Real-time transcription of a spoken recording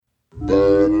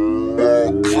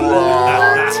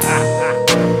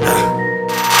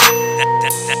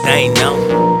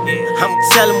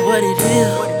tell them what it is.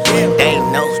 They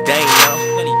know. They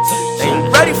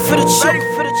ready for the trip.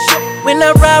 When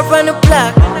I ride round the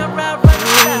block,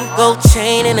 gold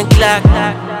chain and a Glock.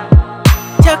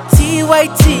 Chuck T,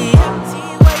 white tee.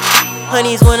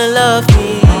 Honeys wanna love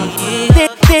me.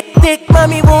 Thick,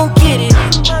 mommy won't get it.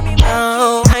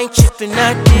 Oh, I ain't trippin',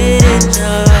 I didn't.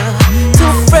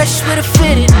 Too fresh with a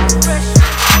fitted.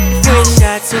 If you ain't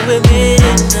shy to admit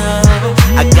it, no.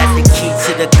 I got the key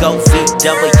to the Go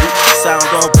VW. Sound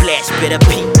on blast, better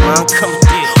peep, I'm coming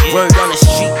through. Word on the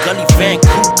street, Gully Fresh,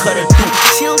 cool, cut her through.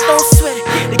 Chill, don't sweat it.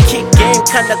 The kick game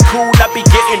kinda cool. I be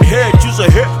getting head, use a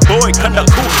hit, boy, kinda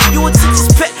cool. You a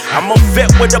teacher's pet, I'm a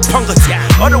vet with a punga.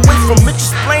 All the way from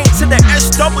Mitchell's Plain to the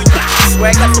SW.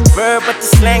 Swag got the bird, but the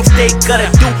slang stay gotta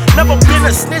do. Never been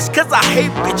a snitch, cause I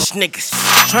hate bitch niggas.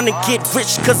 Tryna get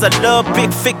rich, cause I love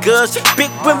big figures.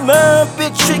 Big women,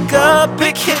 big trigger,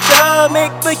 big hitter,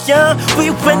 make me young.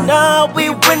 We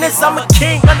winners, I'm a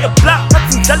king on the block,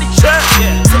 nothing Gully Fresh.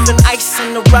 Sippin' ice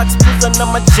on the rocks, pulling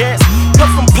on my chest.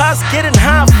 Puffin' pots, getting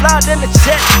high, fly in the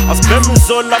jet. I spend me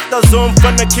so off the zone,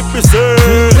 finna keep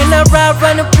reserved. When I ride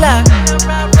round the block,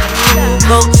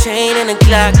 gold chain and a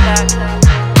Glock.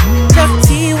 Chuck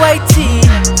T, white tee.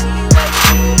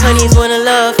 Honeys wanna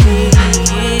love me.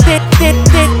 Thick,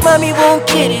 mommy won't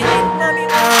get it.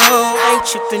 Oh, I ain't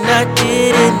trippin', I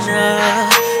didn't.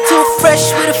 Too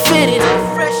fresh with a fitted.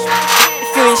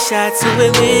 If you ain't shy to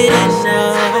admit it,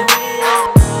 no.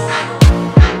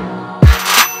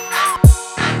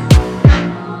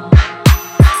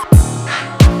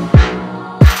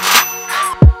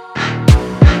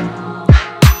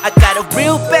 I got a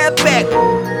real bad back.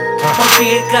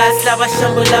 Pampigas, lava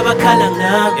shambo, lava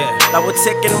kalangan. Lawa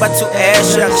taken ba to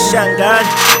ash, shangan.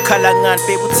 Kalangan,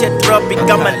 baby, tetropic,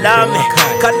 kamalame.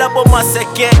 Kalabo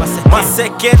maseket.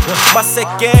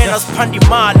 As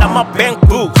pandima, lama bank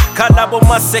book. Kalabo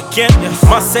maseket.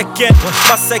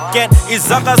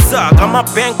 Izagazag, I'm a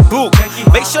bank book.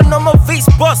 Wees no my face,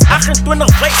 boss. 28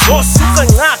 vlees, boss. Zoeken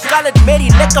nga, call it Mary,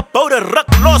 lekker bouwde ruk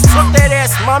los. Van that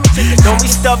ass, mommy. Don't be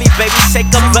stubby, baby,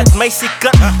 shake up, but Macy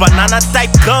cut. Banana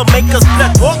type girl, make us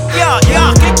blood. Oh, yeah.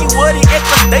 Kijk je wat die ek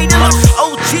was tijdelijk.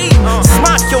 OG,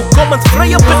 smaak jou, kom eens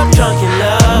vrij op het drunk in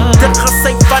love. Dit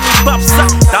gezegd van die babsa.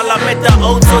 Dalla met de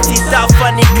auto, die daar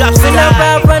van die kapsa. When I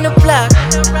ride round the block,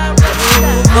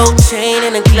 gold chain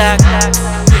and a Glock.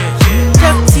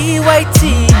 Chuck T, white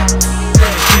tee.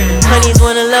 Honeys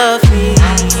wanna love me.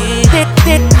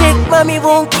 Thick, mommy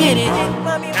won't get it.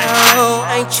 Oh,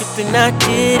 I ain't trippin', I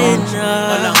didn't.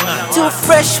 Too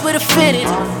fresh with a fitted.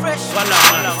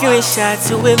 If you ain't shy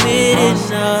to admit it,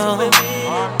 no.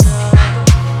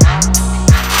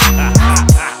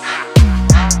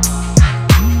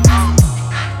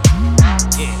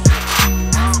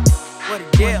 What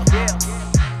a deal.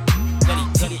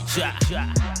 Gully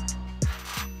Fresh.